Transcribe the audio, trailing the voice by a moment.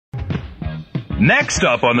Next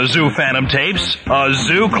up on the Zoo Phantom tapes, a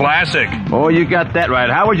zoo classic. Oh, you got that right.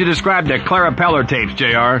 How would you describe the Clara Peller tapes,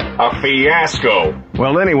 JR? A fiasco.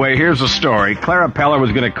 Well, anyway, here's the story. Clara Peller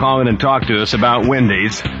was going to call in and talk to us about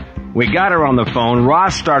Wendy's. We got her on the phone.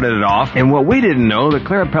 Ross started it off, and what we didn't know, that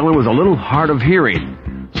Clara Peller was a little hard of hearing.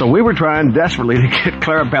 So we were trying desperately to get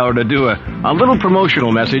Clara Peller to do a little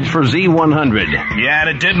promotional message for Z100. Yeah, and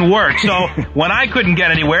it didn't work. So when I couldn't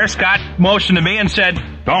get anywhere, Scott motioned to me and said,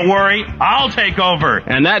 "Don't worry, I'll take over."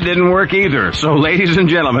 And that didn't work either. So ladies and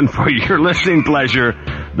gentlemen, for your listening pleasure,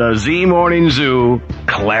 the Z Morning Zoo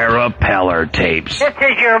Clara Peller tapes. This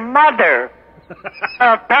is your mother,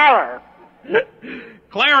 Peller.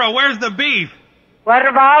 Clara, where's the beef? What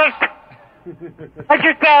about it? What'd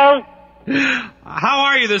you say? How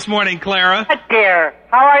are you this morning, Clara? Good, dear.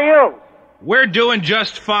 How are you? We're doing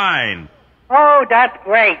just fine. Oh, that's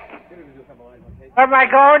great. Where am I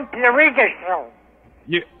going? To the Regis show.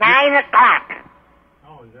 9 o'clock.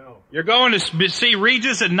 Oh, no. You're going to see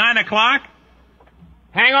Regis at 9 o'clock?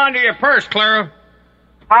 Hang on to your purse, Clara.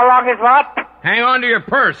 How long is what? Hang on to your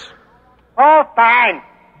purse. Oh, fine.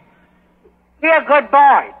 Be a good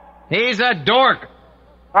boy. He's a dork.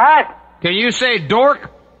 What? Can you say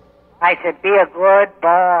dork? I said be a good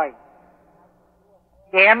boy.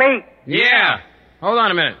 You hear me? Yeah. Hold on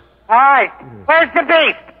a minute. All right. Where's the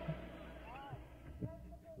beef?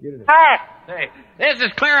 Hey, this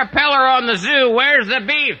is Clara Peller on the zoo. Where's the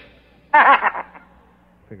beef?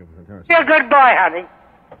 Be a good boy, honey.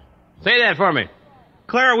 Say that for me.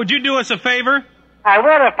 Clara, would you do us a favor? I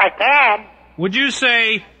will if I can. Would you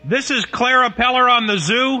say, "This is Clara Peller on the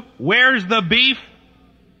zoo. Where's the beef?"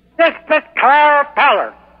 This is Clara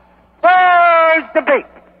Peller. Where's the beef?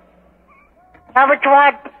 How much you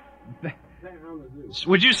want?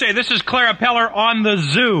 Would you say, "This is Clara Peller on the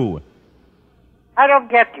zoo"? I don't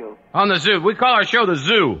get you. On the zoo. We call our show the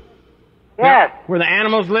zoo. Yes. Where the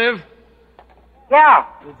animals live? Yeah.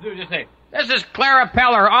 The zoo, just say, "This is Clara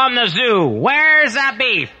Peller on the zoo. Where's the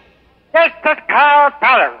beef?" This is Clara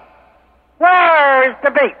Peller. Where's the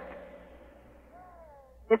beef?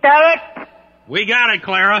 Is that it? We got it,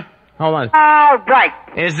 Clara. Hold on. All right.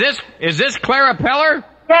 Is this Clara Peller?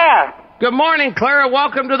 Yeah. Good morning, Clara.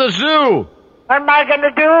 Welcome to the zoo. What am I going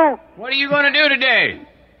to do? What are you going to do today?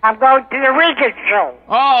 I'm going to the Regis show.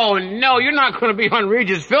 Oh, no, you're not going to be on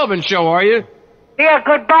Regis' filming show, are you? Be a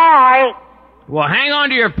good boy. Well, hang on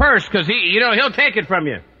to your purse, because he'll take it from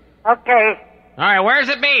you. Okay. All right, where's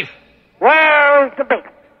the beef? Where's the beef?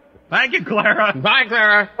 Thank you, Clara. Bye,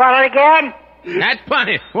 Clara. Want it again? That's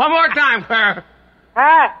plenty. One more time, Clara.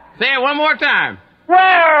 Huh? Say it one more time.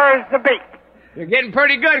 Where's the beef? You're getting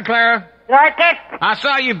pretty good, Clara. Like it? I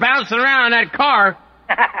saw you bouncing around in that car.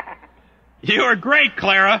 You are great,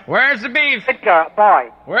 Clara. Where's the beef? Good job, boy.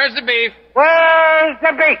 Where's the beef? Where's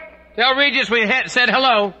the beef? Tell Regis we said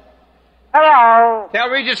hello. Hello. Tell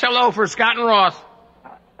Regis hello for Scott and Ross.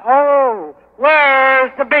 Oh,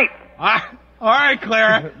 where's the beef? All right,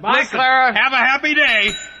 Clara. Bye, Listen, Clara. have a happy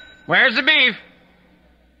day. Where's the beef?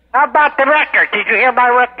 How about the record? Did you hear my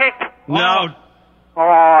record? No.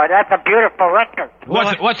 Oh, that's a beautiful record.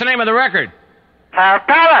 What's the name of the record? Clara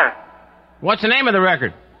Peller. What's the name of the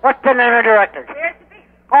record? What's the name of the record?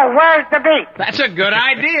 Oh, where's the beef? That's a good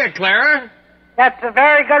idea, Clara. That's a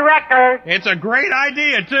very good record. It's a great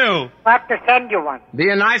idea, too. I'll have to send you one. Be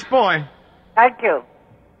a nice boy. Thank you.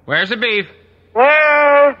 Where's the beef?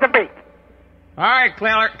 Where's the beef? All right,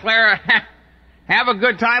 Clara. Have a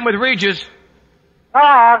good time with Regis.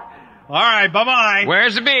 Hello. All right, bye-bye.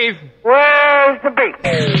 Where's the beef? Where's the beef?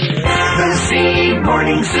 The Z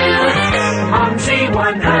Morning Zoo on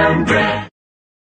Z100.